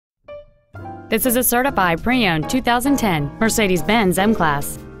This is a certified pre-owned 2010 Mercedes-Benz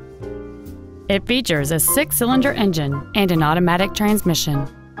M-Class. It features a 6-cylinder engine and an automatic transmission.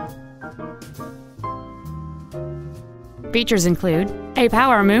 Features include a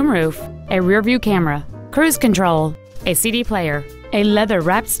power moonroof, a rear-view camera, cruise control, a CD player, a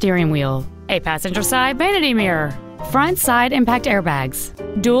leather-wrapped steering wheel, a passenger side vanity mirror, front side impact airbags,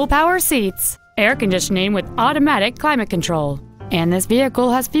 dual power seats, air conditioning with automatic climate control, and this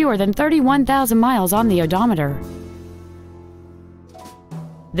vehicle has fewer than 31,000 miles on the odometer.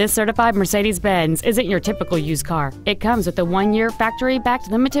 This certified Mercedes-Benz isn't your typical used car. It comes with a 1-year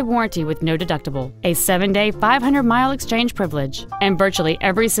factory-backed limited warranty with no deductible, a 7-day 500-mile exchange privilege, and virtually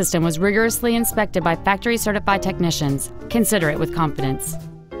every system was rigorously inspected by factory-certified technicians. Consider it with confidence.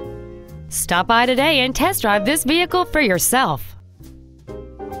 Stop by today and test drive this vehicle for yourself.